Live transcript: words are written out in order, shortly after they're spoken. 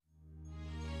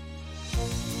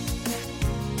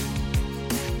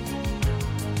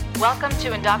Welcome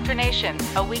to Indoctrination,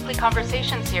 a weekly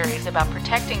conversation series about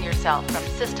protecting yourself from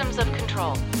systems of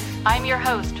control. I'm your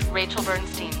host, Rachel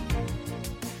Bernstein.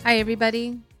 Hi,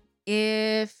 everybody.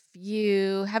 If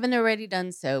you haven't already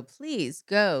done so, please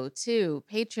go to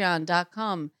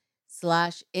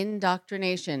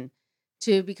patreon.com/indoctrination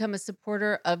to become a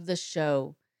supporter of the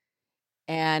show.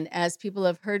 And as people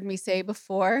have heard me say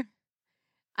before,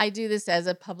 I do this as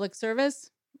a public service.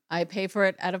 I pay for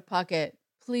it out of pocket.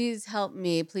 Please help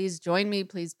me. Please join me.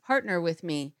 Please partner with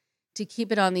me to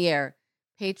keep it on the air.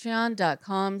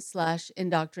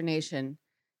 Patreon.com/indoctrination.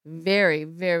 Very,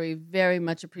 very, very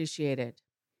much appreciated.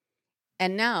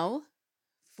 And now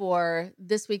for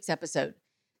this week's episode.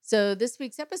 So this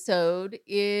week's episode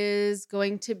is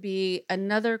going to be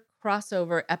another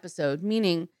crossover episode,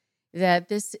 meaning that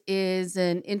this is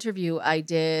an interview I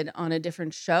did on a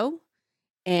different show.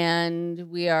 And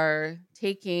we are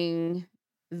taking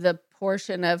the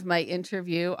portion of my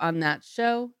interview on that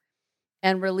show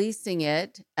and releasing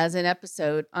it as an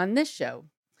episode on this show.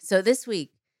 So this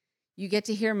week, you get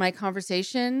to hear my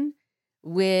conversation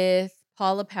with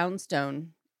Paula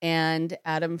Poundstone and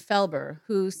Adam Felber,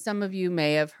 who some of you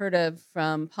may have heard of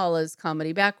from Paula's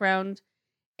comedy background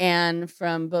and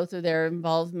from both of their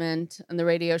involvement on the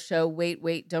radio show Wait,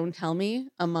 Wait, Don't Tell Me,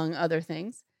 among other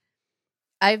things.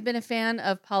 I've been a fan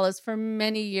of Paula's for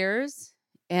many years,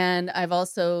 and I've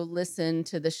also listened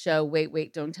to the show Wait,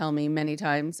 Wait, Don't Tell Me many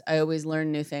times. I always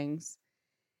learn new things.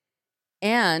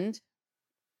 And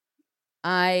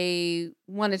I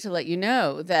wanted to let you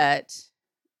know that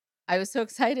I was so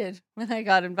excited when I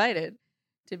got invited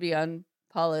to be on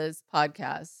Paula's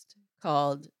podcast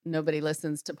called Nobody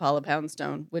Listens to Paula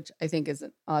Poundstone, which I think is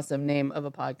an awesome name of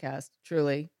a podcast,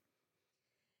 truly.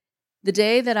 The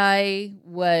day that I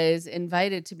was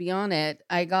invited to be on it,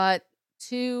 I got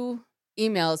 2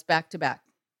 emails back to back.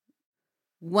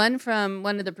 One from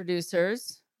one of the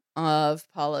producers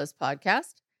of Paula's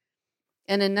podcast,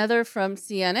 and another from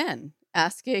CNN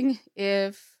asking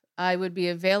if I would be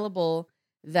available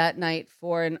that night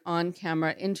for an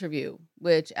on-camera interview,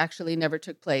 which actually never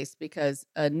took place because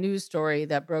a news story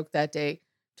that broke that day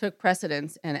took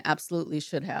precedence and absolutely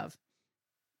should have.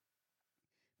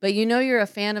 But you know you're a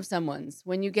fan of someone's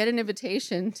when you get an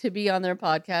invitation to be on their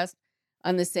podcast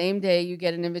on the same day you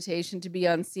get an invitation to be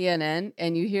on CNN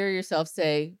and you hear yourself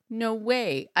say, "No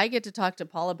way, I get to talk to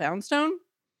Paula Poundstone?"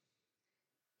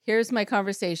 Here's my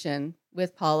conversation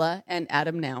with Paula and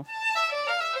Adam now.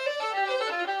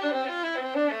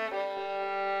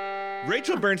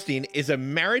 Rachel Bernstein is a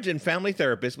marriage and family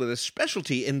therapist with a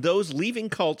specialty in those leaving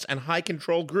cults and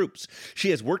high-control groups.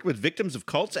 She has worked with victims of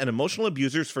cults and emotional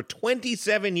abusers for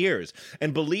 27 years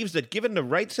and believes that given the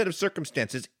right set of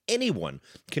circumstances, anyone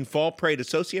can fall prey to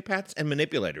sociopaths and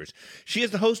manipulators. She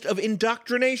is the host of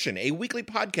Indoctrination, a weekly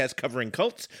podcast covering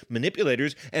cults,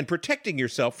 manipulators, and protecting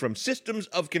yourself from systems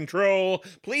of control.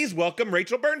 Please welcome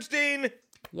Rachel Bernstein.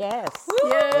 Yes.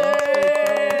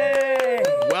 Yay!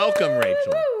 Welcome,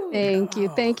 Rachel. Thank you.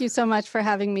 Thank you so much for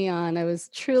having me on. I was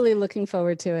truly looking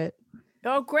forward to it.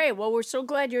 Oh, great. Well, we're so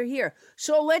glad you're here.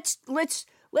 So let's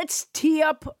tee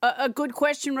up a good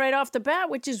question right off the bat,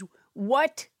 which is,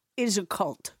 what is a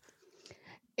cult?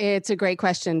 It's a great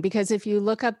question because if you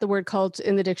look up the word cult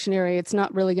in the dictionary, it's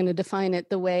not really going to define it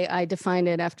the way I define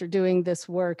it after doing this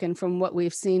work and from what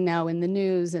we've seen now in the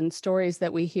news and stories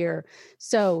that we hear.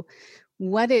 So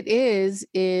what it is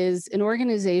an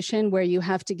organization where you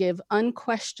have to give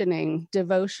unquestioning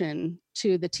devotion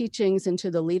to the teachings and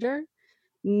to the leader.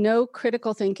 No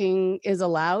critical thinking is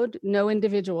allowed, no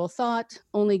individual thought,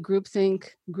 only groupthink,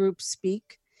 group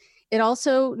speak. It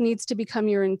also needs to become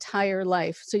your entire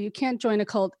life. So you can't join a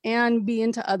cult and be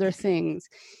into other things.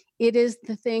 It is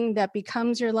the thing that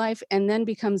becomes your life and then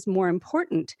becomes more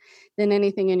important than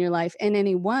anything in your life and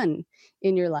anyone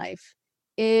in your life.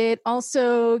 It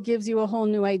also gives you a whole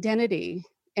new identity,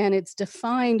 and it's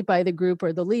defined by the group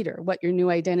or the leader, what your new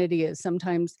identity is,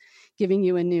 sometimes giving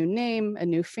you a new name, a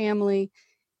new family.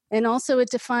 And also it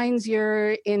defines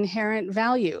your inherent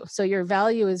value. So your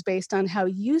value is based on how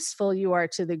useful you are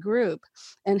to the group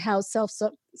and how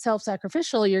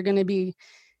self-sacrificial you're going to be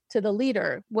to the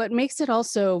leader. What makes it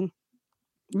also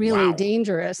really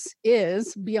dangerous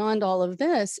is, beyond all of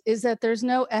this, is that there's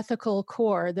no ethical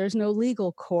core, there's no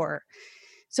legal core.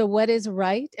 So what is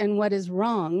right and what is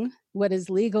wrong, what is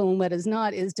legal and what is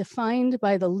not, is defined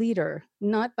by the leader,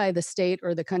 not by the state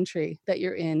or the country that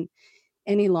you're in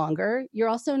any longer. You're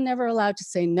also never allowed to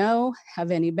say no,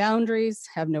 have any boundaries,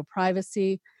 have no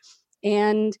privacy,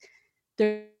 and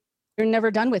they're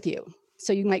never done with you.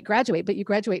 So you might graduate, but you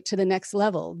graduate to the next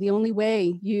level. The only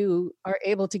way you are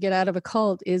able to get out of a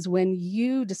cult is when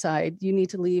you decide you need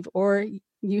to leave or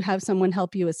you have someone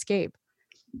help you escape.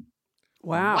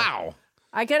 Wow.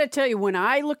 I got to tell you, when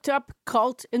I looked up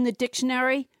cult in the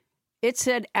dictionary, it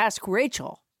said ask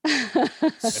Rachel.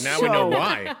 And now we know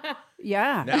why.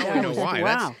 Yeah. Now we know why.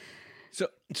 Wow.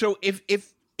 So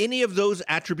if any of those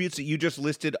attributes that you just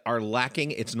listed are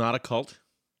lacking, it's not a cult?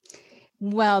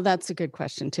 Well, that's a good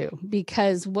question too,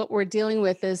 because what we're dealing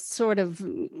with is sort of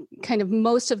kind of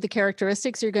most of the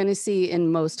characteristics you're going to see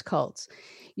in most cults.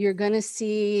 You're going to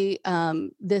see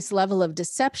this level of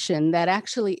deception that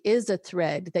actually is a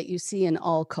thread that you see in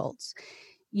all cults.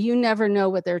 You never know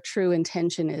what their true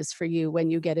intention is for you when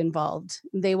you get involved.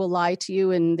 They will lie to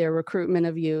you in their recruitment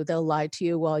of you. They'll lie to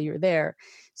you while you're there.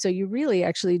 So you really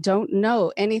actually don't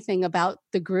know anything about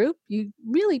the group.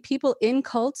 People in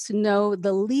cults know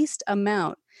the least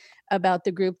amount about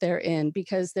the group they're in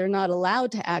because they're not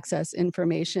allowed to access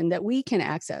information that we can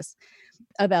access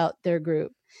about their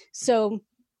group. So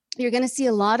you're going to see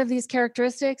a lot of these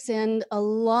characteristics, and a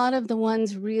lot of the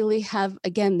ones really have,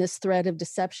 again, this thread of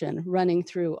deception running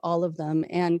through all of them,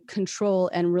 and control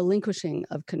and relinquishing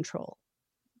of control.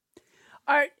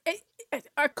 Are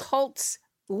cults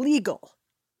legal?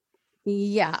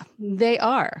 Yeah, they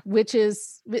are,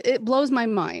 it blows my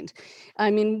mind.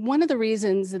 I mean, one of the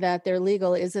reasons that they're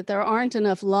legal is that there aren't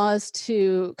enough laws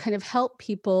to kind of help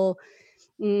people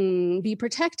be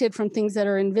protected from things that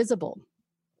are invisible.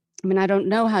 I mean, I don't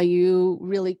know how you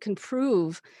really can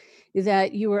prove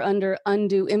that you were under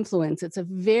undue influence. It's a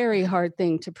very hard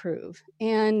thing to prove.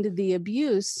 And the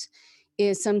abuse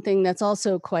is something that's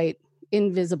also quite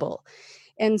invisible.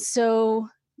 And so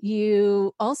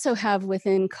you also have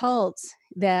within cults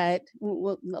that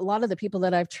a lot of the people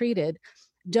that I've treated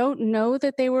don't know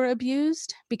that they were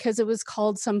abused because it was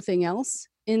called something else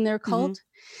in their cult.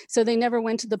 Mm-hmm. So they never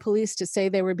went to the police to say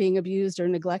they were being abused or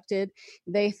neglected.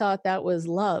 They thought that was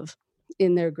love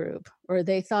in their group, or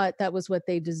they thought that was what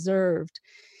they deserved.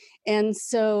 And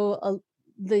so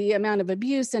the amount of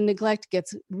abuse and neglect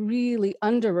gets really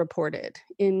underreported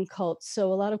in cults.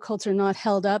 So a lot of cults are not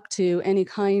held up to any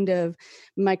kind of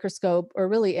microscope or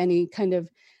really any kind of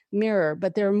mirror,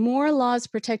 but there are more laws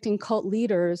protecting cult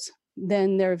leaders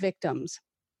than their victims.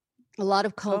 A lot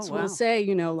of cults will say,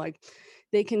 like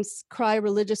they can cry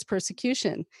religious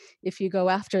persecution if you go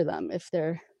after them, if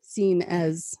they're seen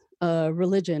as a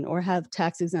religion or have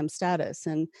tax-exempt status.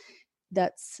 And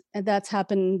that's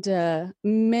happened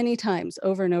many times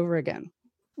over and over again.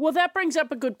 Well, that brings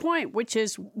up a good point, which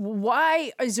is,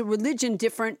 why is a religion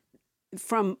different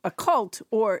from a cult,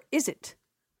 or is it?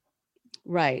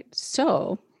 Right.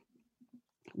 So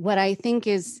what I think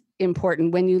is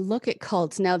important when you look at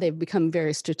cults, now they've become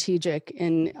very strategic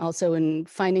and also in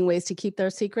finding ways to keep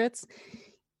their secrets.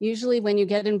 Usually when you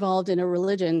get involved in a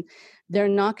religion, they're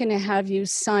not going to have you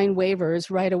sign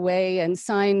waivers right away and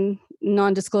sign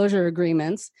non-disclosure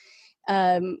agreements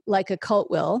like a cult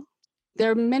will.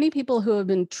 There are many people who have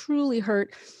been truly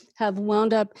hurt, have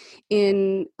wound up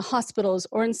in hospitals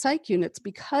or in psych units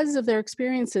because of their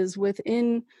experiences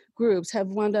within groups, have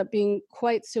wound up being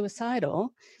quite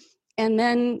suicidal. And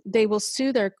then they will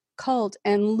sue their cult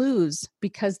and lose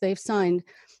because they've signed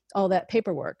all that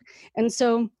paperwork. And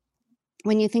so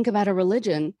when you think about a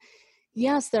religion,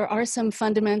 yes, there are some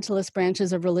fundamentalist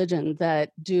branches of religion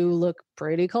that do look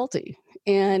pretty culty,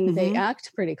 and they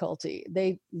act pretty culty.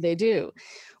 They do.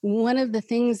 One of the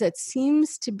things that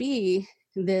seems to be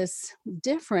this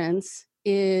difference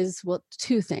is, well,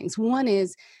 two things. One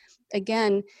is,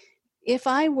 again, if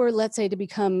I were, let's say, to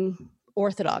become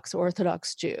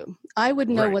Orthodox Jew, I would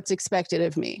know what's expected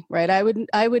of me, right? I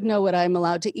would know what I'm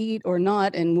allowed to eat or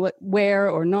not, and where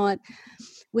or not.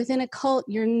 Within a cult,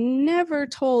 you're never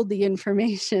told the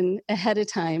information ahead of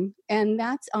time, and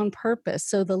that's on purpose.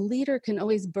 So the leader can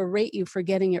always berate you for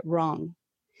getting it wrong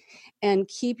and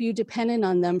keep you dependent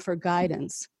on them for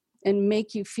guidance and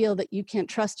make you feel that you can't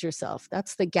trust yourself.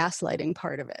 That's the gaslighting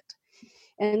part of it.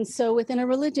 And so within a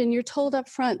religion, you're told up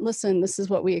front, listen, this is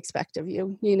what we expect of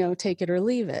you, take it or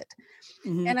leave it.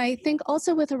 Mm-hmm. And I think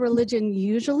also with a religion,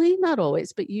 usually, not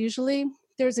always, but usually,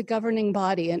 there's a governing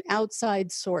body, an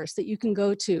outside source that you can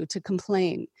go to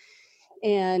complain,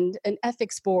 and an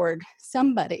ethics board,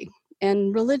 somebody.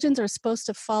 And religions are supposed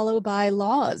to follow by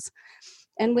laws.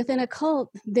 And within a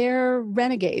cult, they're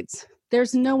renegades.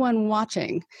 There's no one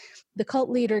watching. The cult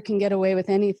leader can get away with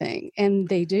anything, and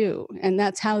they do. And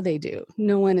that's how they do.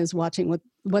 No one is watching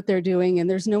what they're doing, and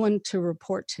there's no one to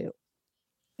report to.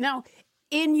 Now,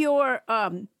 in your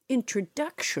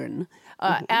introduction,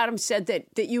 Adam said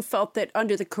that you felt that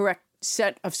under the correct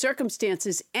set of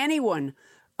circumstances, anyone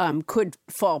could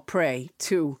fall prey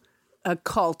to a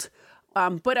cult.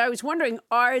 But I was wondering,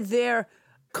 are there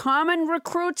common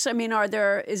recruits? I mean,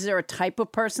 is there a type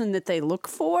of person that they look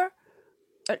for?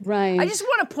 Right. I just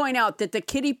want to point out that the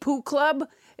Kiddie Poo Club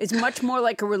is much more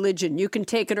like a religion. You can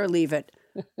take it or leave it.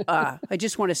 I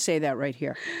just want to say that right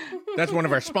here. That's one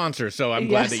of our sponsors, so I'm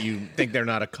glad that you think they're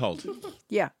not a cult.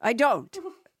 Yeah, I don't.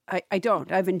 I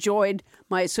don't. I've enjoyed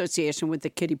my association with the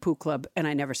Kiddie Poo Club, and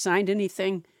I never signed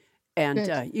anything.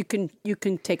 And you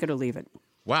can take it or leave it.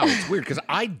 Wow, it's weird because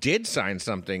I did sign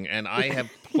something, and I have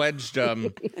pledged.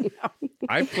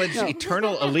 I pledged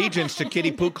eternal allegiance to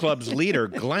Kiddie Poo Club's leader,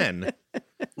 Glenn.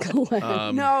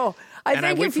 No,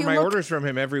 I wait for my orders from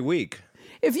him every week.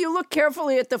 If you look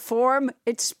carefully at the form,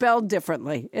 it's spelled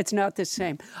differently. It's not the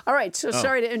same. All right, so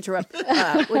sorry to interrupt,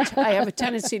 which I have a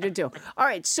tendency to do. All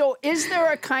right, so is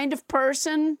there a kind of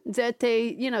person that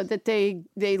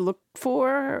they look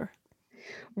for?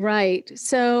 Right.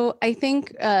 So I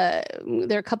think there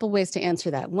are a couple ways to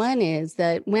answer that. One is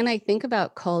that when I think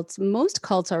about cults, most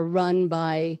cults are run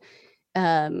by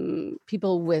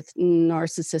people with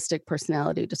narcissistic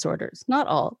personality disorders. Not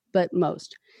all, but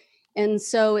most. And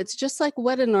so it's just like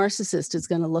what a narcissist is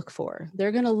going to look for.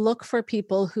 They're going to look for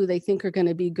people who they think are going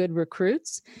to be good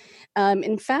recruits.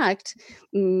 In fact,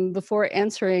 before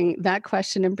answering that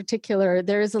question in particular,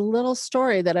 there is a little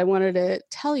story that I wanted to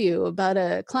tell you about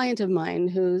a client of mine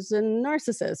who's a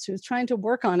narcissist who's trying to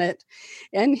work on it.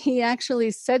 And he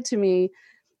actually said to me,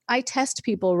 I test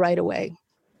people right away.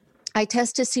 I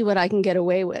test to see what I can get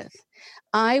away with.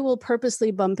 I will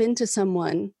purposely bump into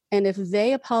someone, and if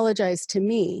they apologize to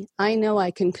me, I know I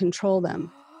can control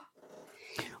them.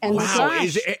 And wow,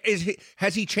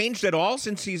 has he changed at all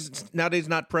since he's nowadays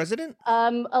not president?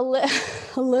 A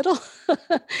little,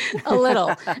 a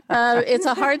little. It's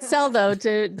a hard sell though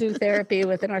to do therapy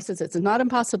with a narcissist. It's not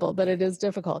impossible, but it is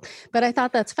difficult. But I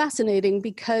thought that's fascinating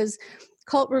because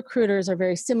cult recruiters are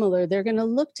very similar. They're going to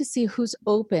look to see who's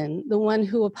open, the one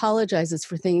who apologizes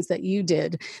for things that you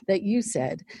did, that you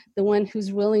said, the one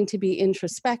who's willing to be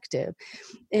introspective.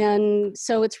 And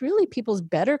so it's really people's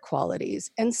better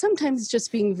qualities. And sometimes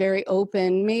just being very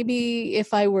open, maybe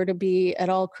if I were to be at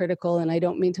all critical, and I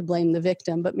don't mean to blame the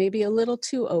victim, but maybe a little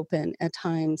too open at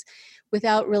times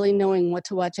without really knowing what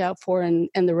to watch out for and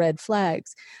the red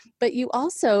flags. But you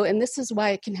also, and this is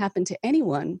why it can happen to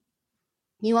anyone,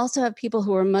 you also have people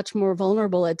who are much more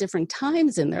vulnerable at different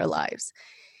times in their lives.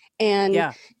 And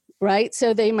right.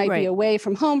 So they might be away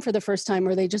from home for the first time,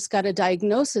 or they just got a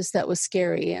diagnosis that was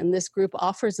scary. And this group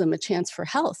offers them a chance for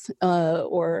health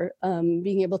or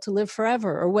being able to live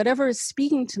forever or whatever is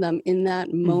speaking to them in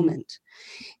that moment.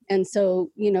 And so,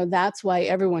 that's why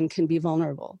everyone can be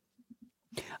vulnerable.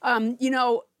 I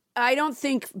don't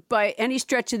think by any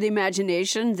stretch of the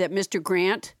imagination that Mr.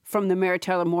 Grant from the Mary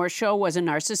Tyler Moore Show was a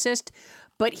narcissist.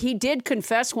 But he did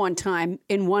confess one time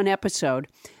in one episode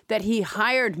that he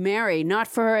hired Mary, not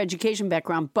for her education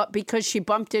background, but because she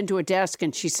bumped into a desk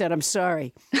and she said, I'm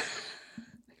sorry.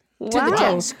 To the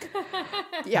desk.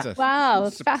 Yeah. Wow.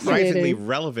 Surprisingly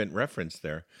relevant reference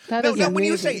there. Now, when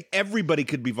you say everybody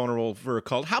could be vulnerable for a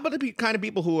cult, how about the kind of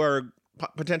people who are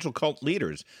potential cult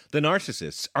leaders, the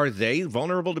narcissists? Are they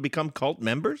vulnerable to become cult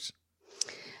members?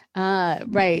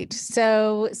 Right.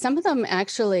 So some of them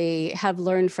actually have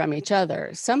learned from each other.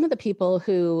 Some of the people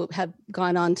who have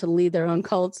gone on to lead their own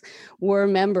cults were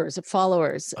members,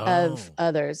 followers of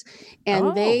others.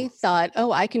 And they thought,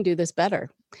 I can do this better.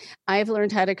 I've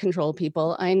learned how to control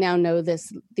people. I now know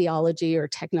this theology or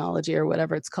technology or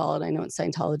whatever it's called. I know in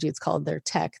Scientology, it's called their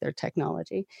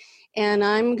technology. And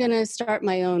I'm going to start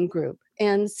my own group.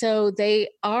 And so they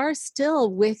are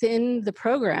still within the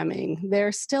programming.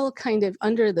 They're still kind of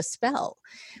under the spell,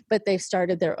 but they've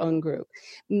started their own group.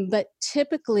 But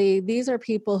typically, these are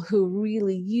people who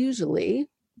really usually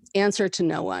answer to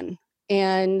no one.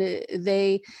 And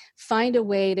they find a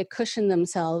way to cushion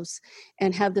themselves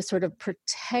and have this sort of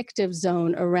protective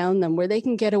zone around them where they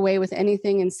can get away with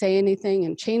anything and say anything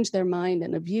and change their mind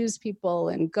and abuse people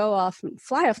and go off and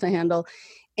fly off the handle,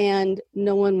 and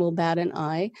no one will bat an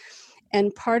eye.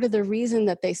 And part of the reason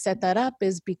that they set that up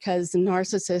is because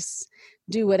narcissists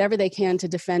do whatever they can to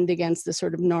defend against the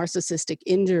sort of narcissistic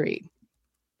injury,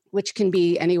 which can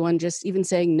be anyone just even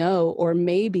saying no or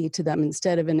maybe to them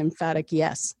instead of an emphatic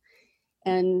yes.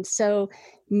 And so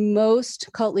most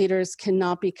cult leaders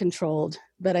cannot be controlled,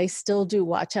 but I still do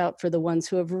watch out for the ones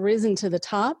who have risen to the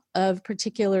top of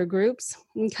particular groups,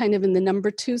 kind of in the number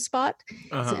 2 spot.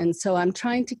 And so I'm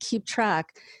trying to keep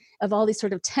track of all these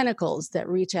sort of tentacles that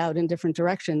reach out in different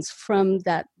directions from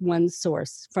that one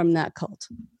source, from that cult.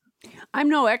 I'm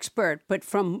no expert, but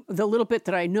from the little bit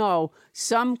that I know,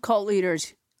 some cult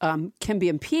leaders can be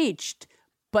impeached,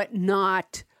 but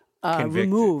not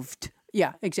removed.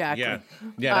 Yeah, exactly.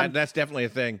 Yeah, that's definitely a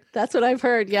thing. That's what I've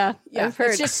heard. Yeah, Yeah, I've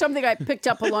heard. it's just something I picked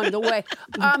up along the way.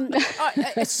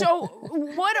 So,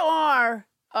 what are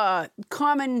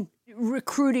common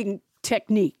recruiting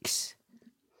techniques?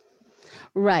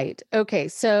 Right. Okay.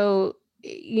 So,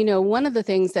 one of the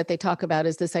things that they talk about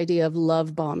is this idea of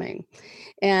love bombing.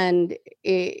 And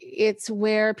it's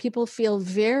where people feel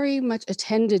very much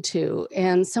attended to,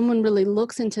 and someone really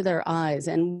looks into their eyes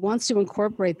and wants to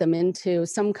incorporate them into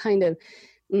some kind of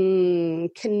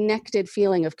connected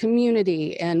feeling of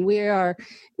community. And we are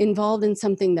involved in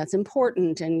something that's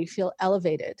important, and you feel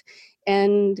elevated.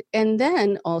 And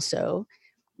then also,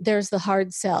 there's the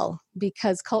hard sell,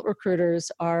 because cult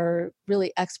recruiters are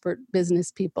really expert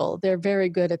business people. They're very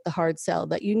good at the hard sell,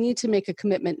 that you need to make a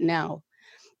commitment now.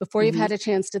 Before you've had a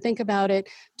chance to think about it,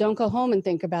 don't go home and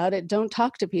think about it. Don't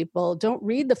talk to people. Don't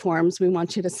read the forms we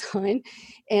want you to sign.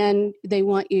 And they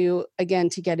want you, again,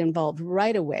 to get involved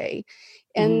right away.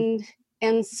 And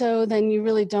so then you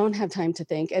really don't have time to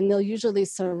think. And they'll usually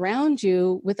surround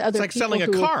you with other people. It's like selling a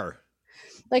car.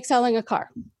 Like selling a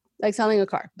car. Like selling a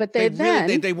car. But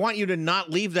they want you to not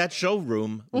leave that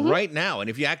showroom right now. And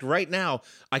if you act right now,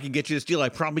 I can get you this deal. I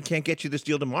probably can't get you this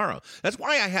deal tomorrow. That's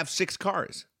why I have 6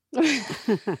 cars.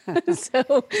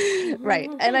 So, right.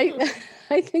 And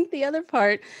I think the other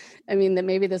part, that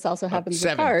maybe this also happens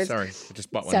 7, with cars. Sorry, I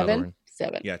just bought another one.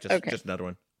 7. Yeah, just another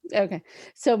one. Okay.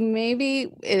 So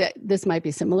maybe this might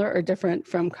be similar or different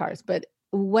from cars, but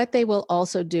what they will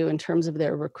also do in terms of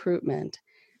their recruitment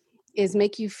is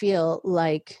make you feel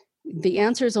like the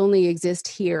answers only exist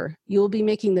here. You'll be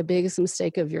making the biggest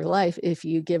mistake of your life if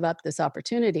you give up this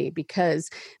opportunity, because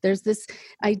there's this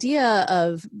idea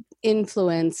of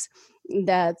influence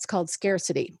that's called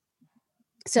scarcity.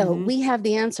 So we have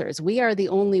the answers. We are the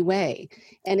only way.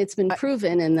 And it's been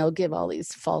proven, and they'll give all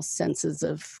these false senses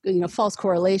of, false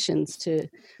correlations to.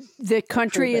 The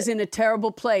country is in a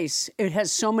terrible place. It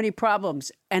has so many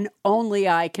problems, and only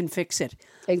I can fix it.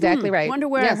 Exactly right. Wonder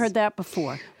where I heard that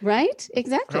before. Right?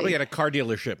 Exactly. Probably at a car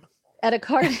dealership. At a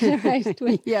car, right?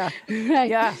 Yeah. Right.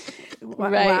 Yeah.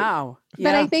 Right. Wow. Yeah.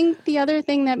 But I think the other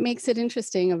thing that makes it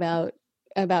interesting about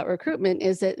recruitment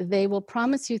is that they will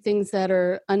promise you things that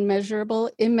are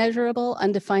unmeasurable, immeasurable,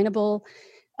 undefinable.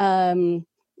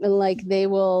 Like they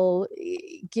will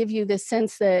give you this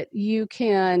sense that you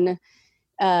can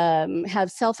have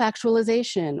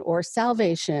self-actualization or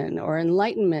salvation or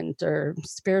enlightenment or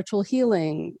spiritual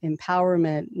healing,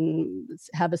 empowerment, and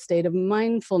have a state of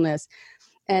mindfulness.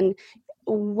 And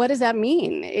what does that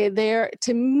mean?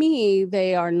 To me,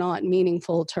 they are not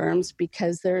meaningful terms,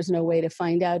 because there's no way to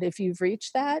find out if you've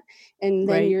reached that. And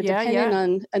then you're depending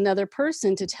on another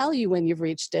person to tell you when you've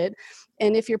reached it.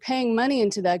 And if you're paying money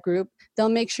into that group, they'll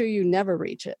make sure you never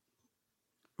reach it.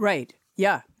 Right.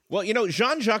 Yeah. Well,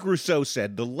 Jean-Jacques Rousseau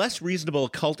said, the less reasonable a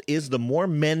cult is, the more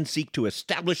men seek to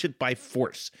establish it by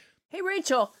force. Hey,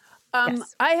 Rachel,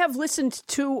 Yes. I have listened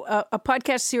to a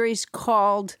podcast series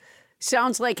called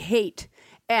Sounds Like Hate.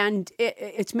 And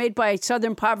it's made by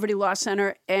Southern Poverty Law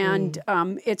Center, and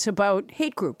it's about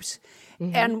hate groups.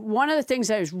 And one of the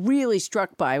things I was really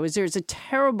struck by was there's a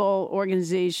terrible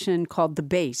organization called The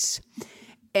Base.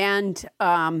 And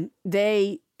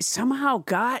they somehow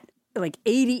got like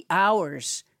 80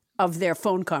 hours of their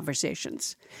phone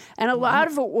conversations. And a lot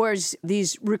of it was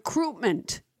these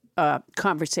recruitment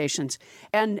conversations.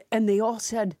 And they all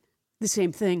said the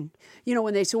same thing.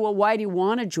 When they said, well, why do you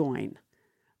want to join?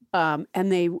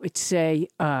 And they would say,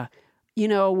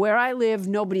 where I live,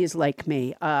 nobody is like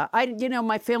me.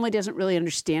 My family doesn't really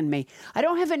understand me. I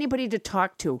don't have anybody to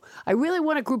talk to. I really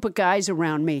want a group of guys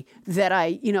around me that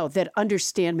that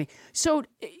understand me. So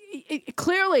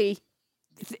clearly,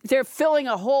 they're filling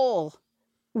a hole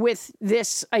with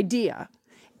this idea.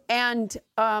 And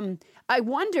I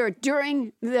wonder,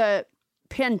 during the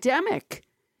pandemic,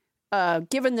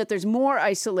 given that there's more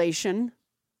isolation,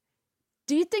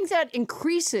 do you think that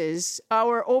increases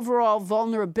our overall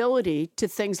vulnerability to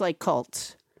things like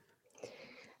cults?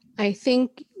 I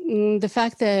think the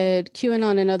fact that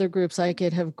QAnon and other groups like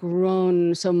it have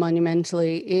grown so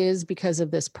monumentally is because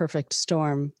of this perfect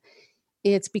storm.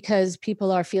 It's because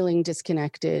people are feeling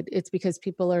disconnected. It's because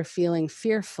people are feeling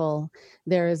fearful.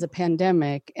 There is a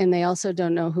pandemic, and they also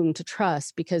don't know whom to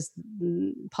trust because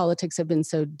politics have been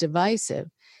so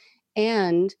divisive.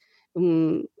 And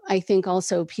I think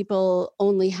also people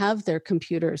only have their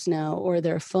computers now or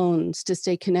their phones to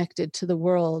stay connected to the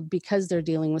world because they're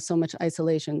dealing with so much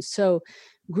isolation. So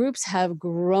groups have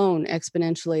grown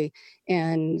exponentially,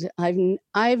 and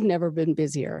I've never been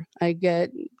busier. I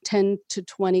get 10 to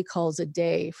 20 calls a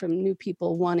day from new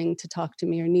people wanting to talk to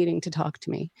me or needing to talk to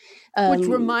me. Which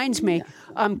reminds me,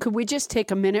 could we just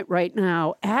take a minute right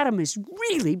now? Adam is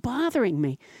really bothering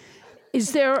me.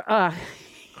 Is there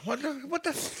What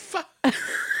the fuck?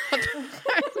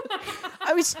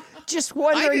 I was just I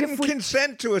wondering didn't if we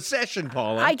consent to a session,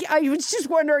 Paula. I was just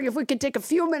wondering if we could take a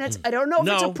few minutes. I don't know if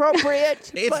it's No.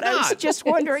 appropriate, It's but I was not. just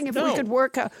wondering if we No. could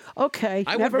work out. Okay,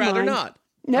 I would never rather mind. not.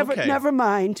 Never, Okay. never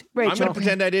mind, I'm Rachel. going to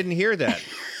pretend I didn't hear that.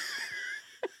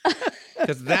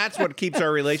 Because that's what keeps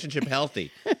our relationship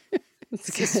healthy. It's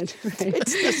good, right?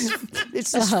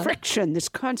 It's this friction, this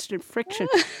constant friction.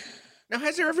 Now,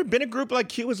 has there ever been a group like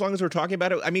Q, as long as we're talking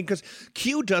about it? I mean, because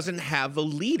Q doesn't have a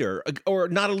leader, or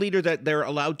not a leader that they're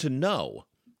allowed to know.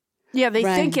 Yeah, they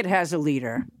Right. think it has a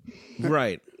leader.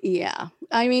 Right. Yeah.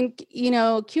 I mean,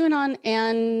 QAnon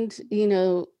and,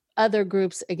 other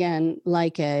groups, again,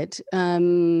 like it,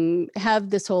 have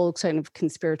this whole kind of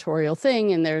conspiratorial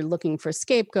thing, and they're looking for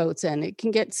scapegoats, and it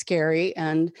can get scary.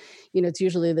 And, it's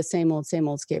usually the same old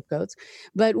scapegoats.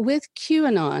 But with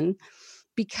QAnon,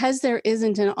 because there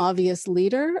isn't an obvious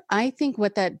leader, I think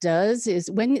what that does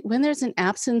is when there's an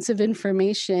absence of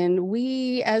information,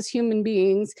 we as human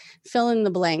beings fill in the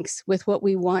blanks with what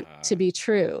we want to be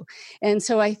true. And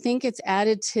so I think it's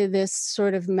added to this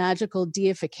sort of magical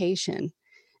deification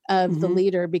of the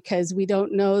leader, because we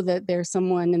don't know that there's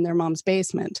someone in their mom's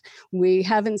basement. We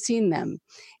haven't seen them.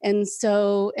 And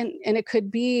so, and it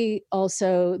could be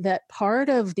also that part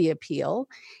of the appeal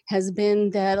has been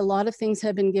that a lot of things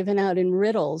have been given out in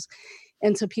riddles.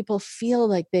 And so people feel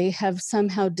like they have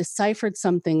somehow deciphered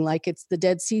something, like it's the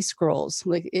Dead Sea Scrolls.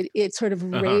 Like it sort of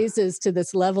raises to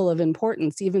this level of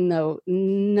importance, even though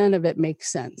none of it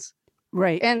makes sense.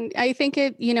 Right. And I think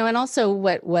it, and also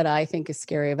what I think is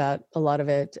scary about a lot of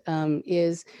it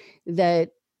is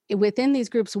that within these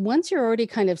groups, once you're already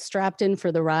kind of strapped in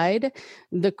for the ride,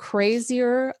 the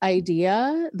crazier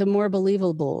idea, the more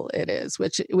believable it is,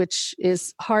 which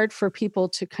is hard for people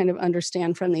to kind of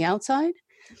understand from the outside.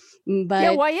 But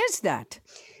Yeah, why is that?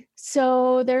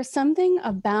 so there's something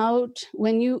about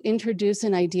when you introduce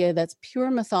an idea that's pure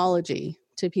mythology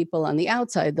to people on the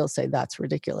outside, they'll say that's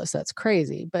ridiculous, that's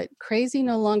crazy. But crazy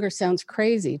no longer sounds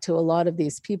crazy to a lot of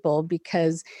these people,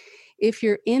 because if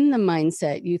you're in the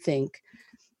mindset, you think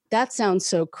that sounds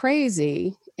so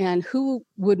crazy, and who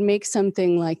would make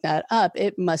something like that up?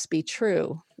 It must be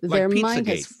true. Like Their mind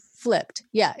Pizzagate. has flipped.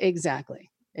 Yeah, exactly.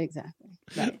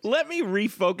 Right. Let me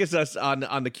refocus us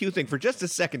on the Q thing for just a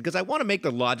second, because I want to make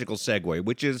the logical segue,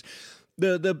 which is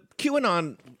the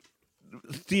QAnon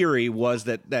theory was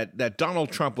that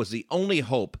Donald Trump was the only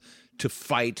hope to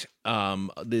fight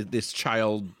this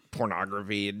child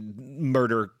pornography and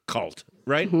murder cult,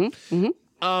 right?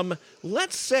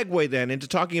 Let's segue then into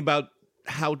talking about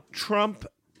how Trump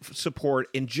support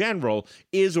in general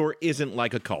is or isn't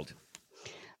like a cult.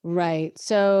 Right.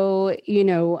 So,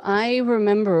 I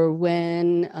remember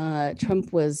when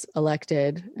Trump was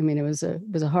elected. I mean, it was a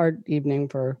hard evening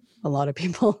for a lot of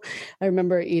people. I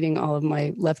remember eating all of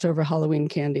my leftover Halloween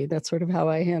candy. That's sort of how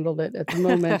I handled it at the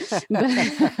moment.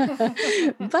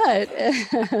 but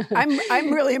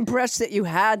I'm really impressed that you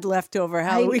had leftover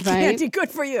Halloween candy.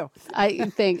 Good for you. I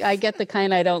think I get the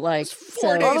kind I don't like.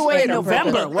 All All the way in later.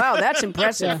 November. Wow, that's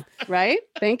impressive. Right?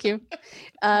 Thank you.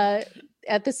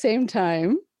 At the same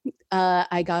time,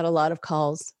 I got a lot of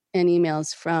calls and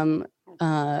emails from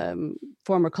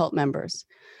former cult members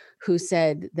who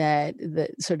said that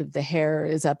the hair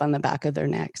is up on the back of their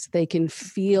necks. They can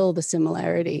feel the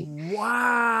similarity.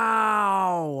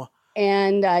 Wow.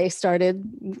 And I started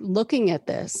looking at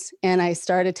this, and I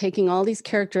started taking all these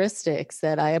characteristics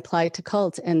that I applied to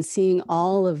cults and seeing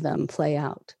all of them play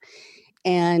out.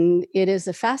 And it is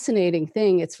a fascinating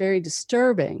thing. It's very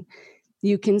disturbing.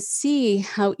 You can see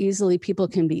how easily people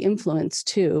can be influenced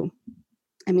too.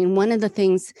 I mean, one of the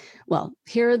things,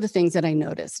 here are the things that I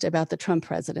noticed about the Trump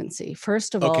presidency.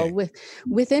 First of all,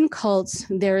 within cults,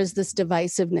 there is this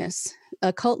divisiveness.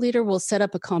 A cult leader will set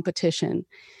up a competition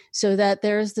so that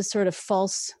there's this sort of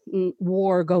false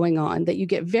war going on that you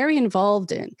get very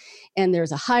involved in. And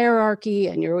there's a hierarchy,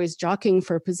 and you're always jockeying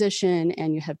for a position,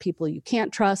 and you have people you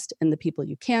can't trust and the people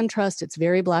you can trust. It's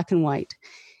very black and white.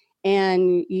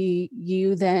 And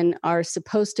you then are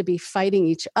supposed to be fighting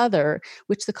each other,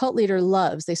 which the cult leader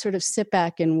loves. They sort of sit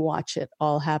back and watch it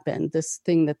all happen, this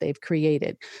thing that they've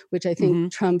created, which I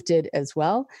think Trump did as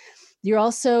well. You're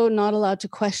also not allowed to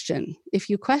question. If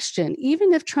you question,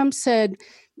 even if Trump said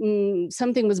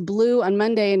something was blue on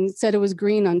Monday and said it was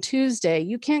green on Tuesday,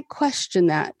 you can't question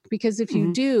that, because if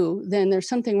you do, then there's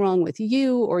something wrong with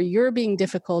you, or you're being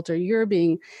difficult, or you're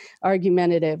being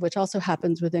argumentative, which also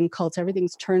happens within cults.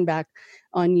 Everything's turned back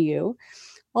on you.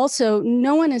 Also,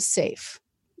 no one is safe.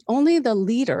 Only the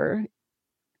leader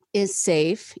is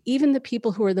safe. Even the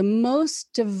people who are the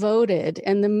most devoted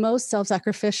and the most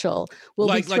self-sacrificial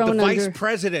will be thrown under. Like the vice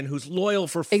president who's loyal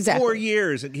for 4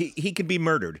 years, and he could be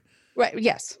murdered. Right.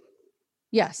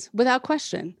 Yes, without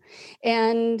question.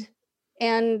 And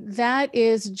that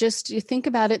is just, you think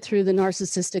about it through the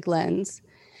narcissistic lens.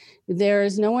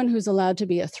 There's no one who's allowed to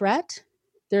be a threat.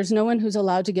 There's no one who's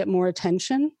allowed to get more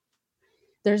attention.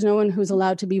 There's no one who's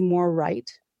allowed to be more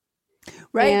right.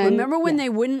 Right. And, remember when they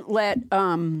wouldn't let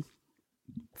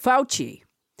Fauci,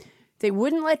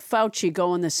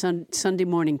 go on the Sunday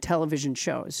morning television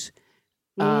shows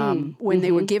when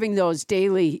they were giving those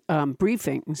daily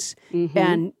briefings,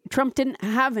 and Trump didn't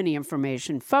have any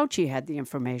information. Fauci had the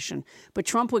information, but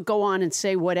Trump would go on and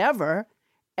say whatever,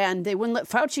 and they wouldn't let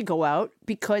Fauci go out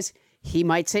because he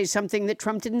might say something that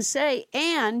Trump didn't say,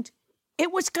 and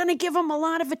it was going to give him a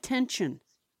lot of attention.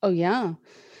 Oh, yeah.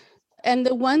 And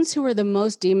the ones who are the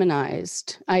most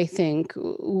demonized, I think,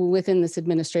 within this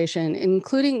administration,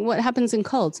 including what happens in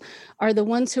cults, are the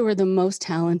ones who are the most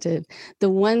talented, the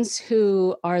ones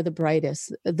who are the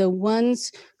brightest, the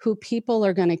ones who people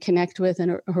are going to connect with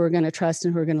and who are going to trust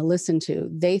and who are going to listen to.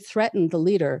 They threaten the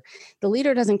leader. The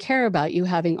leader doesn't care about you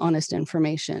having honest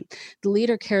information. The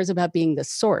leader cares about being the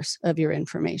source of your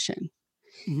information.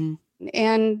 Mm-hmm.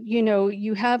 And,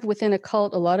 you have within a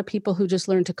cult a lot of people who just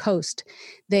learn to coast.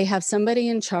 They have somebody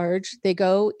in charge. They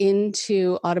go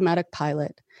into automatic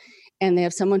pilot, and they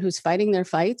have someone who's fighting their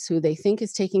fights, who they think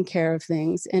is taking care of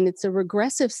things. And it's a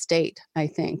regressive state, I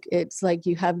think. It's like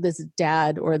you have this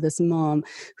dad or this mom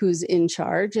who's in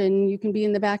charge, and you can be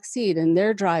in the back seat and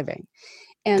they're driving.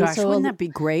 And gosh, so, wouldn't that be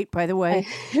great, by the way?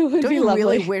 Don't you lovely.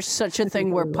 Really wish such a thing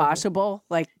were possible?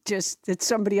 Like just that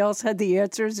somebody else had the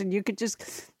answers and you could just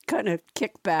kind of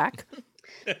kick back.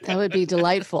 That would be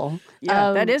delightful.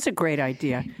 Yeah, that is a great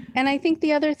idea. And I think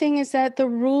the other thing is that the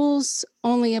rules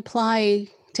only apply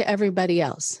to everybody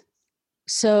else.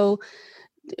 So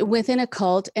within a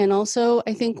cult, and also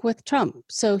I think with Trump,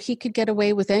 so he could get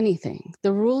away with anything.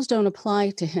 The rules don't apply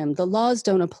to him. The laws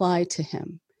don't apply to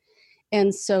him.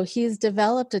 And so he's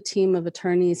developed a team of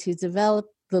attorneys. He's developed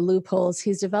the loopholes.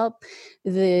 He's developed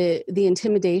the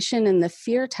intimidation and the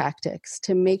fear tactics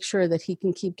to make sure that he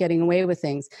can keep getting away with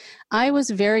things. I was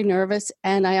very nervous,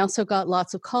 and I also got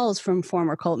lots of calls from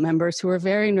former cult members who were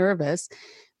very nervous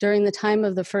during the time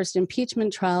of the first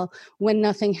impeachment trial when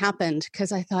nothing happened,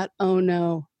 because I thought, oh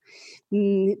no,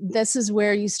 this is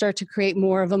where you start to create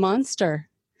more of a monster.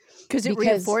 Because it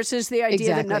reinforces the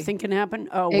idea that nothing can happen?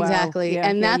 Oh, wow. Exactly. Yeah,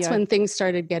 and that's when things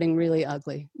started getting really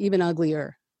ugly, even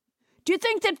uglier. Do you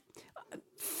think that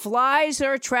flies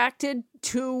are attracted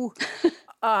to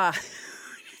to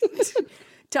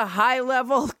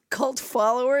high-level cult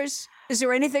followers? Is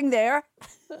there anything there?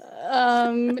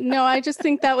 No, I just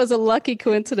think that was a lucky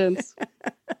coincidence.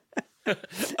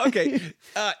 Okay,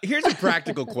 here's a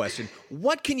practical question.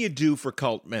 What can you do for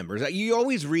cult members? You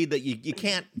always read that you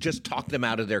can't just talk them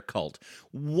out of their cult.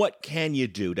 What can you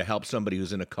do to help somebody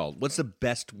who's in a cult? What's the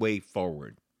best way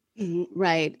forward?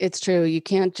 Right. It's true. You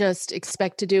can't just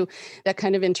expect to do that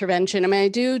kind of intervention. I mean, I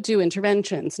do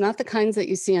interventions, not the kinds that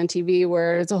you see on TV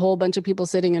where it's a whole bunch of people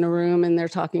sitting in a room and they're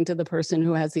talking to the person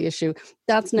who has the issue.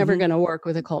 That's never going to work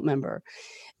with a cult member.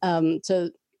 So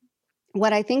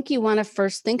what I think you want to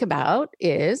first think about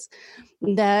is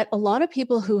that a lot of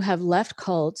people who have left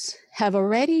cults have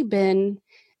already been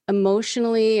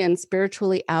emotionally and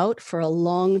spiritually out for a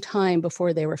long time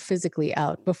before they were physically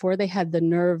out, before they had the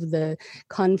nerve, the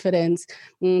confidence,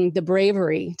 the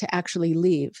bravery to actually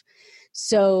leave.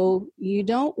 So you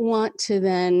don't want to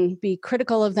then be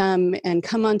critical of them and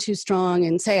come on too strong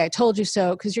and say, I told you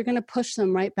so, because you're going to push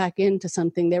them right back into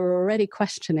something they were already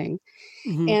questioning.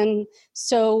 Mm-hmm. And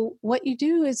so what you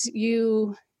do is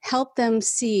you help them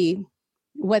see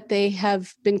what they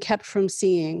have been kept from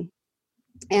seeing.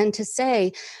 And to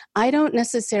say, I don't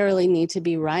necessarily need to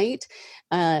be right.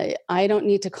 I don't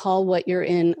need to call what you're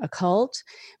in a cult,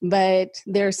 but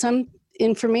there's some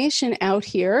information out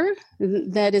here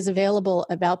that is available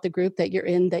about the group that you're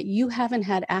in that you haven't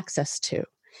had access to.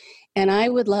 And I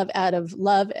would love, out of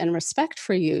love and respect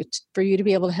for you to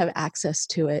be able to have access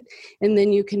to it. And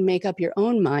then you can make up your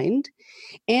own mind.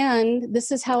 And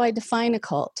this is how I define a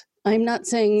cult. I'm not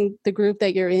saying the group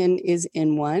that you're in is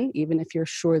in one, even if you're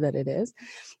sure that it is.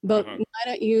 But why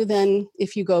don't you then,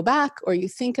 if you go back or you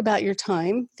think about your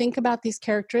time, think about these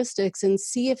characteristics and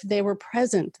see if they were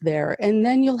present there. And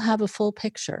then you'll have a full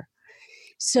picture.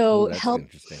 So That's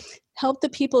interesting. help the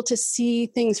people to see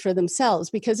things for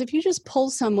themselves. Because if you just pull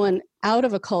someone out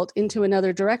of a cult into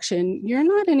another direction, you're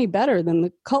not any better than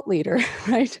the cult leader,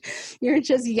 right? You're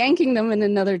just yanking them in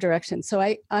another direction. So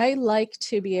I like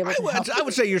to be able to help. I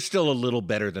would say you're still a little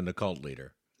better than the cult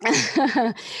leader.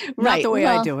 Right. Not the way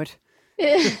I do it.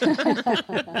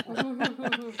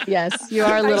 Yes, you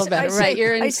are a little better. Right.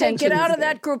 Your I said, intention get out is of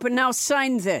that group and now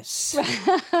sign this.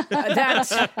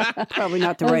 That's probably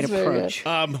not the right very approach.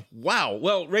 Wow.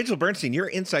 Well, Rachel Bernstein, your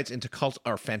insights into cults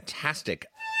are fantastic.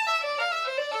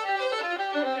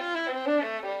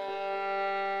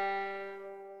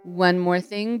 One more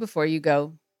thing before you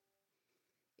go.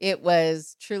 It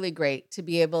was truly great to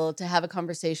be able to have a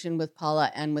conversation with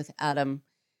Paula and with Adam.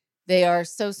 They are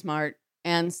so smart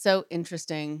and so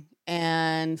interesting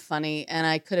and funny, and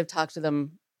I could have talked to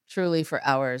them truly for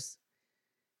hours.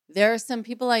 There are some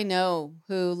people I know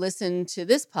who listen to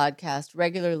this podcast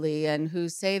regularly and who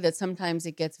say that sometimes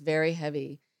it gets very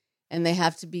heavy and they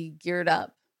have to be geared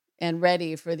up and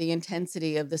ready for the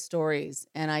intensity of the stories,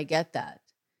 and I get that.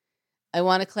 I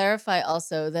want to clarify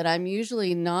also that I'm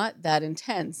usually not that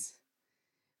intense.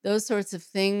 Those sorts of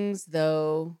things,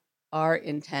 though, are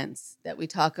intense that we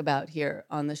talk about here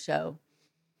on the show.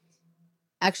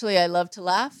 Actually, I love to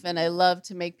laugh and I love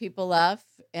to make people laugh.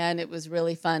 And it was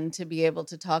really fun to be able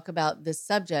to talk about this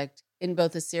subject in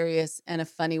both a serious and a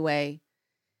funny way.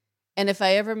 And if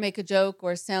I ever make a joke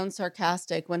or sound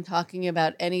sarcastic when talking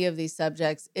about any of these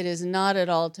subjects, it is not at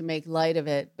all to make light of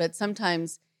it, but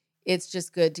sometimes it's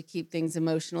just good to keep things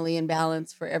emotionally in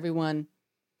balance for everyone.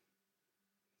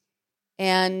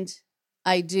 And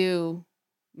I do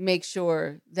make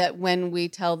sure that when we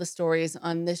tell the stories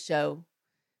on this show,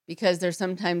 because they're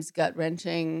sometimes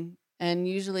gut-wrenching and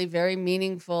usually very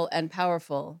meaningful and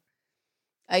powerful,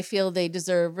 I feel they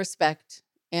deserve respect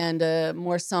and a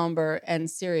more somber and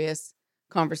serious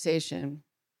conversation.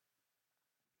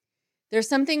 There's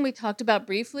something we talked about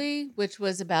briefly, which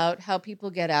was about how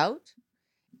people get out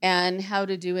and how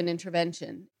to do an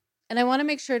intervention. And I want to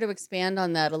make sure to expand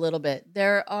on that a little bit.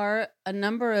 There are a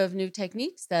number of new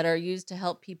techniques that are used to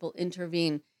help people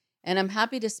intervene. And I'm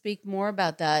happy to speak more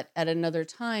about that at another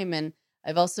time. And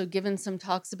I've also given some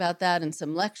talks about that and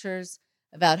some lectures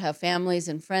about how families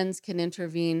and friends can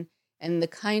intervene and the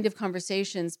kind of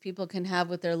conversations people can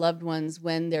have with their loved ones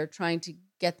when they're trying to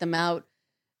get them out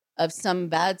of some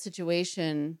bad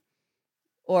situation,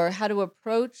 or how to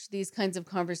approach these kinds of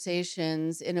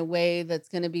conversations in a way that's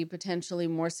going to be potentially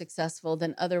more successful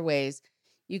than other ways.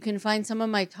 You can find some of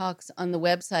my talks on the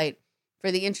website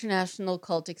for the International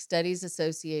Cultic Studies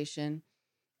Association,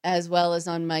 as well as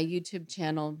on my YouTube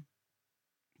channel,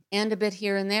 and a bit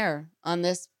here and there on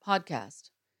this podcast.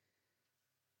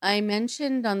 I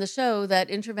mentioned on the show that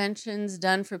interventions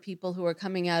done for people who are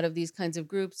coming out of these kinds of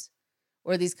groups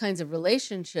or these kinds of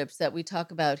relationships that we talk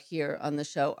about here on the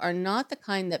show are not the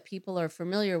kind that people are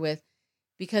familiar with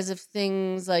because of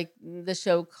things like the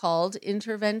show called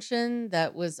Intervention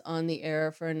that was on the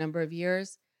air for a number of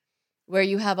years, where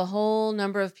you have a whole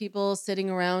number of people sitting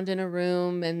around in a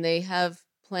room and they have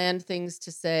planned things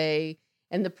to say,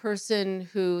 and the person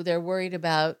who they're worried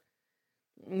about,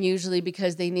 usually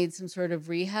because they need some sort of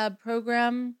rehab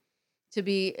program to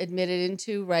be admitted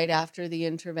into right after the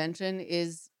intervention,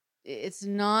 it's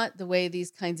not the way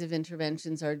these kinds of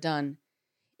interventions are done.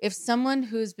 If someone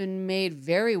who's been made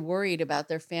very worried about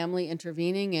their family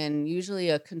intervening, and usually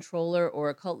a controller or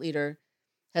a cult leader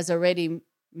has already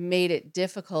made it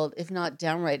difficult, if not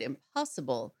downright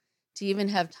impossible, to even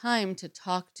have time to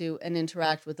talk to and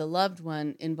interact with a loved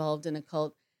one involved in a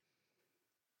cult,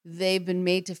 they've been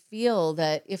made to feel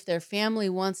that if their family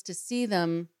wants to see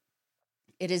them,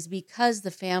 it is because the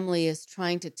family is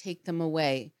trying to take them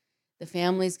away. The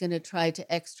family's going to try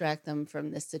to extract them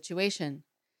from this situation.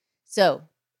 So,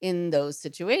 in those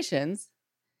situations,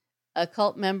 a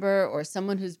cult member or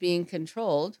someone who's being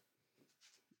controlled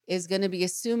is going to be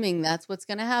assuming that's what's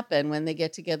going to happen when they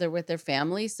get together with their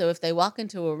family. So if they walk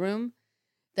into a room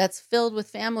that's filled with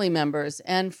family members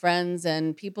and friends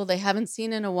and people they haven't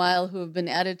seen in a while who have been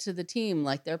added to the team,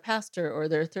 like their pastor or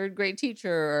their third grade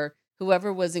teacher or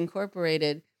whoever was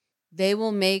incorporated, they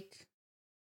will make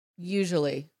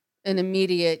usually an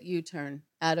immediate U-turn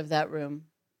out of that room.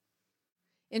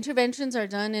 Interventions are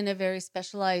done in a very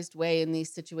specialized way in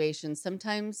these situations.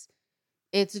 Sometimes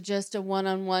it's just a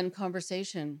one-on-one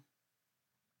conversation.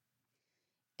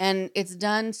 And it's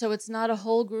done so it's not a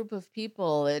whole group of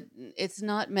people. It's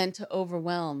not meant to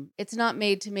overwhelm. It's not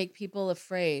made to make people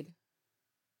afraid.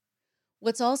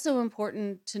 What's also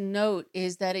important to note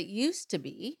is that it used to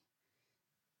be,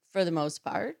 for the most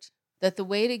part, that the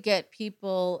way to get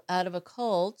people out of a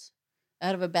cult,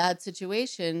 out of a bad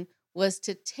situation, was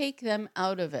to take them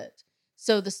out of it.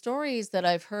 So the stories that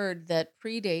I've heard that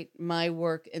predate my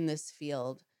work in this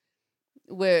field,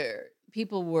 where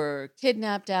people were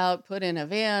kidnapped out, put in a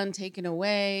van, taken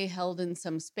away, held in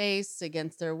some space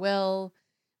against their will,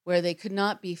 where they could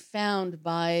not be found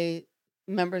by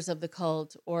members of the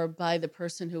cult or by the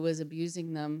person who was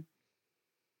abusing them.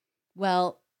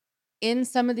 Well, in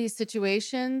some of these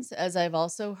situations, as I've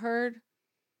also heard,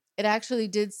 it actually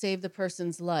did save the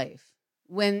person's life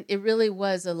when it really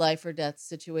was a life or death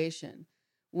situation,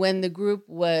 when the group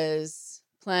was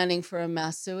planning for a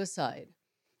mass suicide,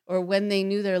 or when they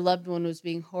knew their loved one was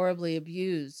being horribly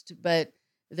abused, but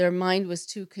their mind was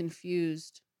too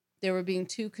confused. They were being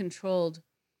too controlled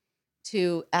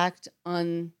to act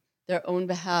on their own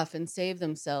behalf and save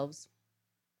themselves.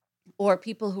 Or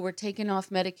people who were taken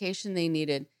off medication they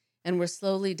needed and were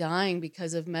slowly dying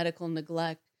because of medical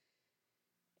neglect.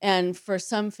 And for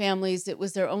some families, it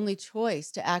was their only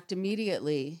choice to act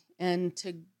immediately and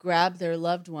to grab their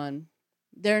loved one.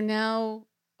 There now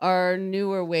are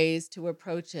newer ways to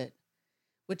approach it,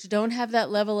 which don't have that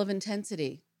level of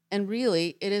intensity. And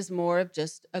really, it is more of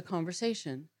just a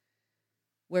conversation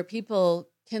where people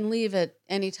can leave at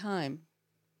any time.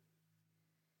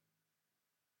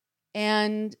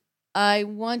 And I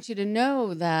want you to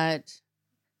know that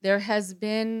there has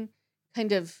been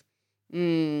kind of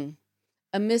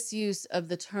a misuse of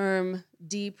the term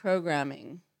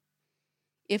deprogramming.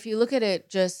 If you look at it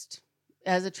just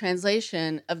as a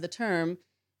translation of the term,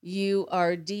 you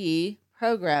are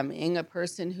deprogramming a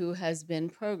person who has been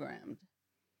programmed.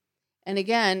 And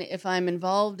again, if I'm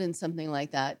involved in something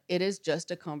like that, it is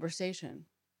just a conversation.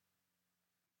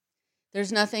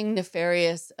 There's nothing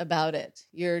nefarious about it.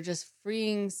 You're just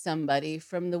freeing somebody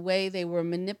from the way they were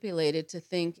manipulated to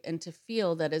think and to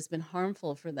feel that has been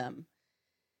harmful for them.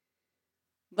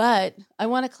 But I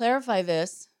want to clarify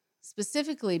this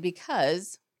specifically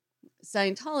because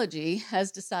Scientology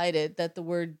has decided that the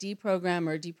word deprogram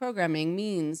or deprogramming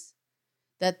means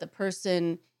that the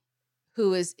person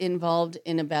who is involved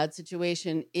in a bad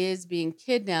situation is being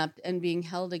kidnapped and being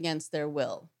held against their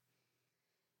will.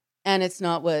 And it's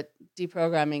not what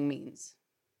deprogramming means.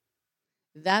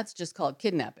 That's just called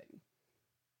kidnapping.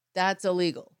 That's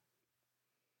illegal.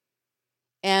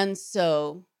 And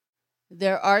so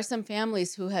there are some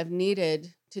families who have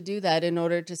needed to do that in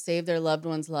order to save their loved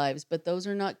ones' lives, but those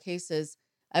are not cases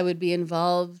I would be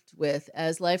involved with,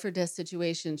 as life or death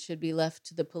situations should be left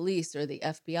to the police or the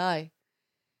FBI.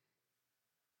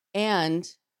 And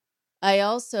I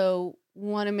also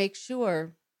want to make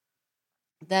sure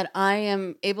that I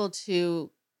am able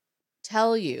to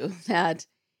tell you that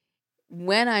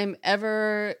when I'm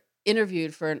ever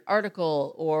interviewed for an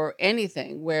article or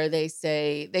anything where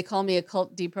they call me a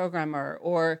cult deprogrammer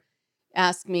or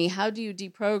ask me, how do you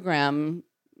deprogram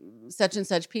such and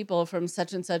such people from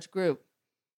such and such group?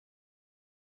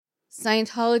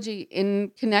 Scientology,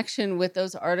 in connection with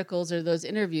those articles or those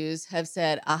interviews, have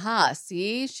said, aha,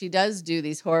 see, she does do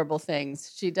these horrible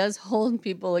things. She does hold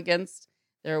people against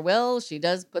their will. She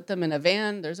does put them in a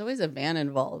van. There's always a van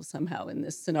involved somehow in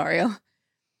this scenario.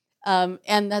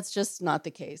 And that's just not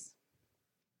the case.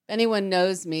 If anyone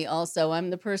knows me also, I'm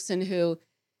the person who,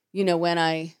 when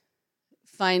I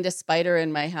find a spider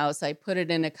in my house, I put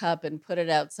it in a cup and put it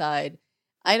outside.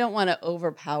 I don't want to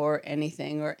overpower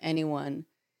anything or anyone,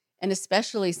 and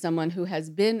especially someone who has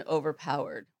been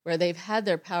overpowered, where they've had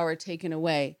their power taken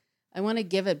away. I want to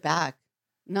give it back,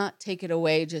 not take it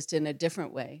away just in a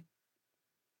different way.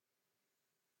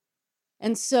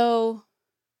 And so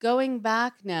going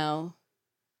back now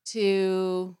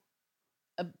to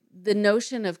the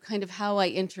notion of kind of how I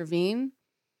intervene,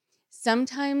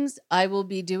 sometimes I will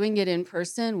be doing it in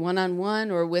person, one-on-one,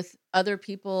 or with other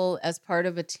people as part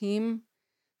of a team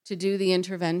to do the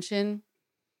intervention.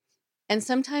 And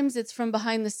sometimes it's from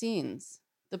behind the scenes.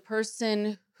 The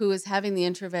person who is having the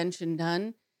intervention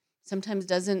done sometimes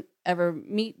doesn't ever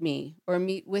meet me or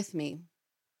meet with me.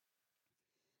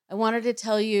 I wanted to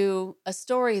tell you a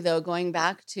story, though, going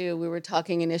back to, we were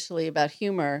talking initially about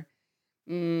humor.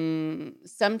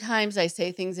 Sometimes I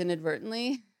say things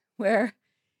inadvertently where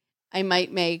I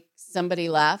might make somebody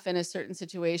laugh in a certain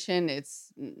situation.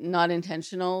 It's not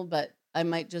intentional, but I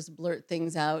might just blurt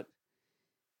things out.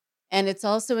 And it's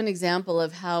also an example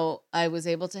of how I was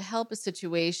able to help a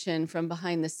situation from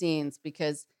behind the scenes,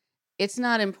 because it's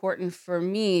not important for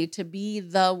me to be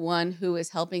the one who is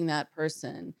helping that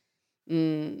person.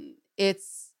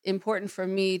 It's important for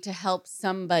me to help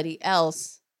somebody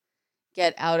else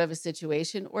get out of a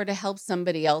situation, or to help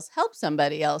somebody else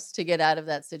to get out of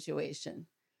that situation.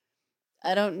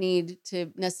 I don't need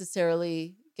to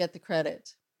necessarily get the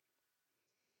credit.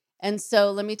 And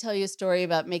so let me tell you a story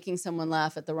about making someone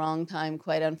laugh at the wrong time,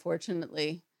 quite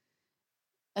unfortunately.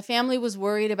 A family was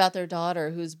worried about their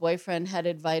daughter, whose boyfriend had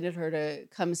invited her to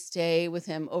come stay with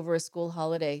him over a school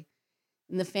holiday.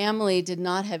 And the family did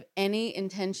not have any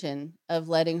intention of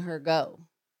letting her go.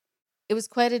 It was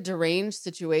quite a deranged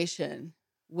situation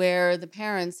where the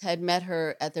parents had met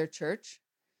her at their church.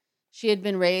 She had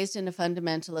been raised in a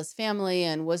fundamentalist family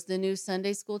and was the new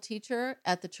Sunday school teacher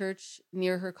at the church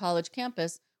near her college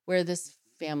campus where this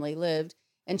family lived.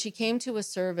 And she came to a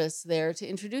service there to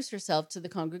introduce herself to the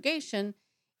congregation.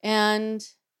 And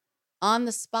on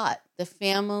the spot, the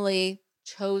family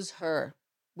chose her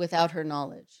without her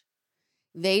knowledge.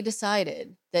 They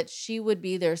decided that she would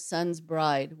be their son's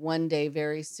bride one day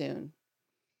very soon.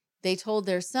 They told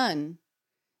their son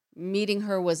meeting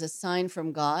her was a sign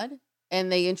from God,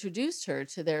 and they introduced her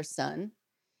to their son.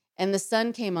 And the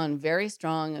son came on very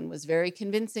strong and was very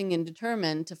convincing and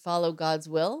determined to follow God's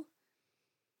will.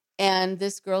 And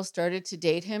this girl started to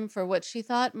date him for what she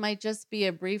thought might just be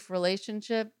a brief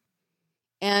relationship.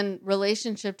 And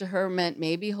relationship to her meant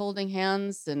maybe holding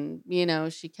hands. And,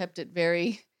 she kept it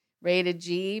very rated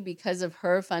G because of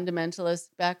her fundamentalist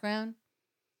background.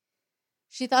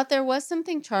 She thought there was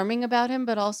something charming about him,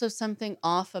 but also something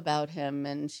off about him.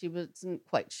 And she wasn't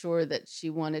quite sure that she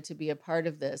wanted to be a part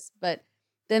of this. But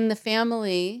then the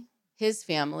family, his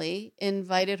family,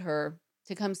 invited her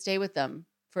to come stay with them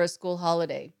for a school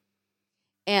holiday.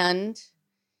 And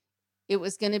it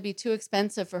was going to be too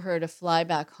expensive for her to fly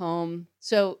back home.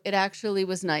 So it actually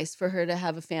was nice for her to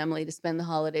have a family to spend the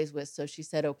holidays with. So she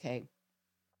said, okay.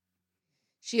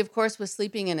 She, of course, was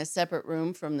sleeping in a separate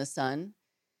room from the son.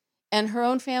 And her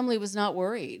own family was not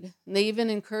worried. They even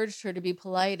encouraged her to be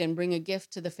polite and bring a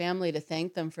gift to the family to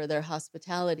thank them for their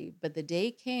hospitality. But the day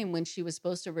came when she was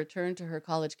supposed to return to her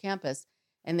college campus,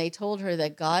 and they told her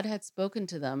that God had spoken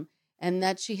to them and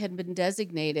that she had been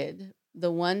designated the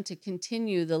one to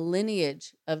continue the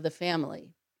lineage of the family.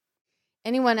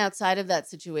 Anyone outside of that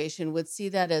situation would see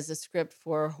that as a script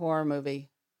for a horror movie.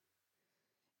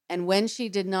 And when she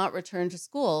did not return to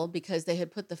school because they had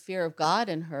put the fear of God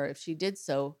in her if she did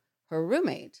so, her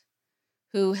roommate,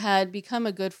 who had become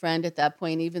a good friend at that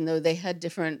point, even though they had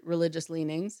different religious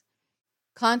leanings,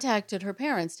 contacted her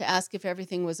parents to ask if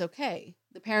everything was okay.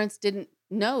 The parents didn't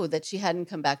know that she hadn't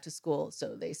come back to school,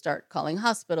 so they start calling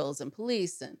hospitals and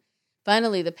police. And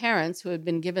finally, the parents, who had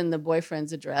been given the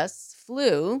boyfriend's address,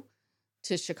 flew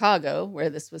to Chicago, where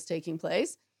this was taking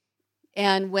place,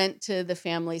 and went to the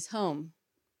family's home.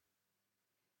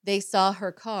 They saw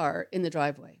her car in the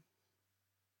driveway.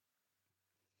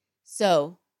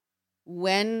 So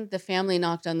when the family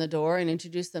knocked on the door and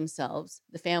introduced themselves,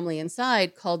 the family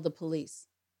inside called the police.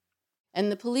 And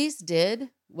the police did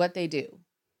what they do,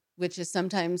 which is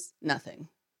sometimes nothing,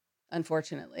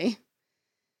 unfortunately.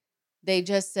 They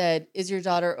just said, "Is your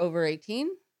daughter over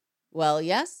 18? Well,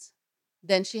 yes.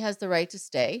 Then she has the right to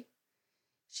stay.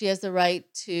 She has the right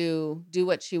to do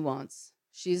what she wants.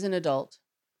 She's an adult,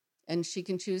 and she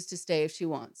can choose to stay if she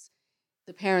wants."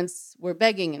 The parents were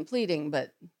begging and pleading,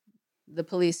 but the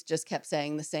police just kept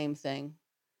saying the same thing.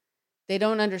 They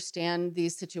don't understand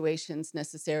these situations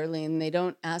necessarily, and they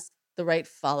don't ask the right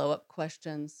follow-up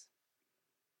questions.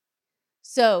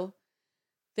 So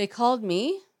they called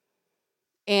me,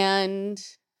 and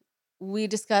we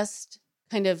discussed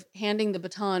kind of handing the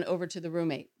baton over to the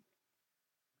roommate.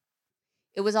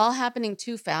 It was all happening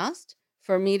too fast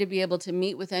for me to be able to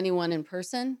meet with anyone in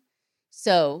person.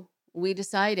 So we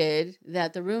decided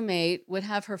that the roommate would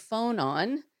have her phone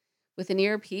on with an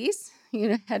earpiece,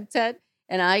 headset,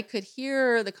 and I could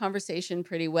hear the conversation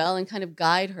pretty well and kind of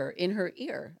guide her in her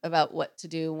ear about what to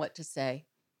do and what to say.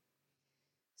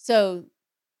 So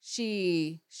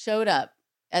she showed up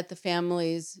at the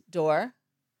family's door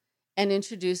and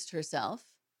introduced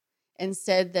herself and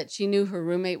said that she knew her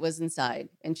roommate was inside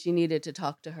and she needed to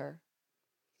talk to her.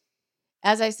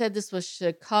 As I said, this was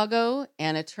Chicago,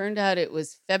 and it turned out it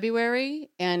was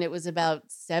February, and it was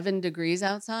about 7 degrees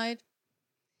outside.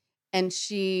 And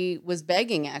she was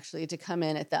begging, actually, to come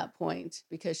in at that point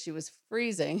because she was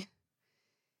freezing.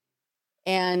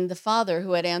 And the father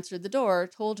who had answered the door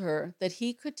told her that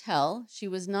he could tell she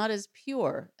was not as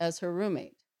pure as her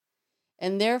roommate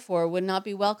and therefore would not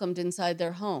be welcomed inside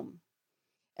their home.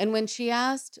 And when she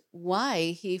asked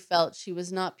why he felt she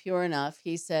was not pure enough,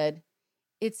 he said,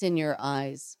 "It's in your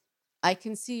eyes. I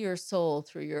can see your soul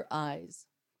through your eyes.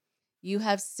 You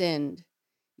have sinned.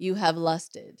 You have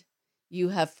lusted. You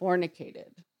have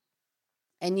fornicated.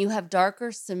 And you have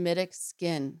darker Semitic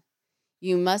skin.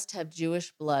 You must have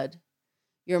Jewish blood.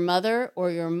 Your mother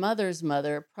or your mother's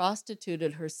mother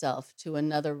prostituted herself to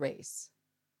another race.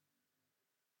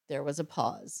 There was a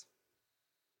pause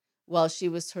while she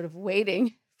was sort of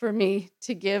waiting for me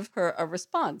to give her a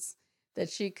response that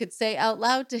she could say out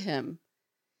loud to him.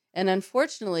 And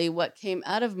unfortunately, what came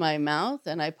out of my mouth,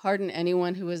 and I pardon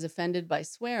anyone who was offended by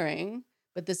swearing,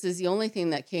 but this is the only thing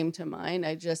that came to mind,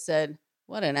 I just said,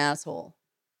 "What an asshole."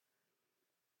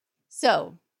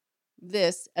 So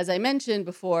this, as I mentioned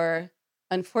before,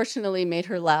 unfortunately made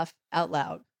her laugh out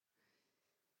loud.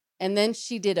 And then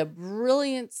she did a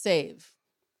brilliant save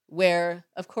where,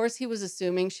 of course, he was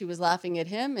assuming she was laughing at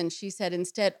him. And she said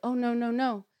instead, "Oh, no, no,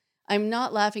 no. I'm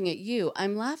not laughing at you.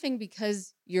 I'm laughing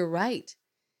because you're right.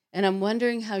 And I'm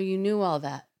wondering how you knew all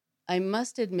that. I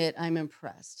must admit, I'm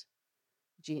impressed."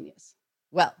 Genius.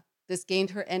 Well, this gained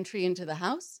her entry into the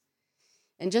house.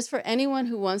 And just for anyone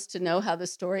who wants to know how the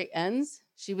story ends,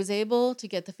 she was able to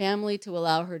get the family to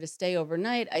allow her to stay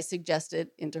overnight. I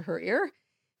suggested into her ear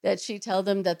that she tell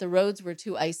them that the roads were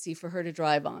too icy for her to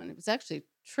drive on. It was actually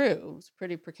true. It was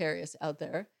pretty precarious out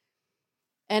there.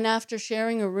 And after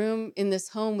sharing a room in this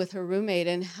home with her roommate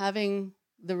and having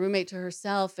the roommate to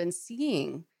herself and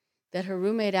seeing that her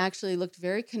roommate actually looked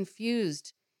very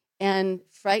confused and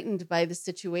frightened by the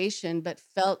situation, but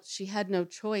felt she had no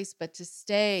choice but to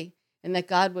stay and that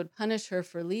God would punish her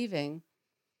for leaving,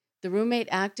 the roommate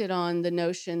acted on the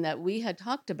notion that we had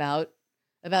talked about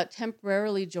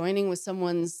temporarily joining with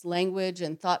someone's language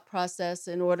and thought process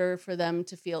in order for them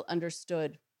to feel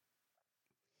understood.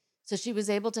 So she was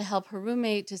able to help her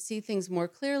roommate to see things more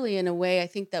clearly in a way I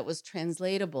think that was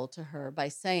translatable to her by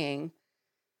saying,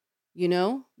 "You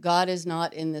know, God is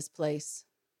not in this place.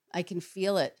 I can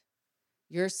feel it.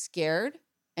 You're scared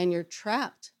and you're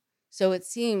trapped. So it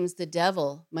seems the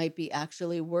devil might be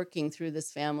actually working through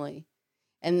this family.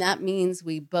 And that means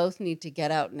we both need to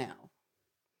get out now."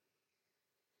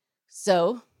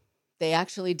 So they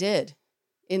actually did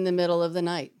in the middle of the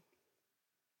night.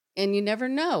 And you never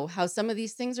know how some of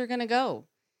these things are going to go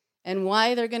and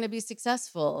why they're going to be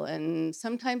successful. And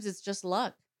sometimes it's just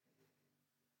luck.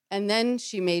 And then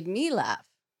she made me laugh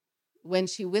when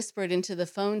she whispered into the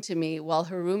phone to me while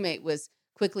her roommate was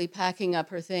quickly packing up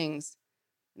her things.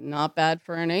 "Not bad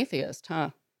for an atheist,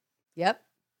 huh?" Yep,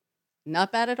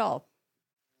 not bad at all.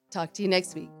 Talk to you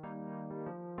next week.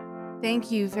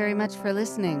 Thank you very much for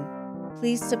listening.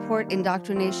 Please support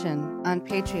Indoctrination on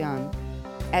Patreon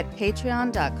at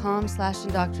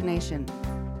patreon.com/indoctrination.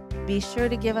 Be sure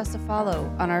to give us a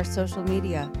follow on our social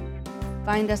media.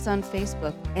 Find us on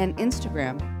Facebook and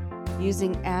Instagram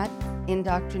using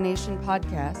 @Indoctrination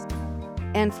Podcast.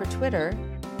 And for Twitter,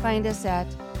 find us at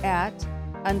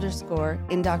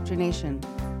 @_indoctrination.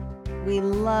 We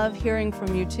love hearing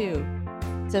from you too.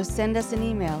 So send us an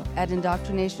email at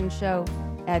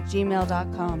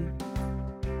indoctrinationshow@gmail.com.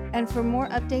 And for more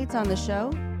updates on the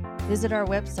show, visit our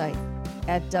website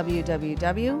at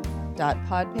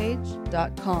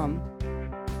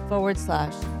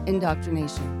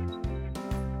www.podpage.com/indoctrination.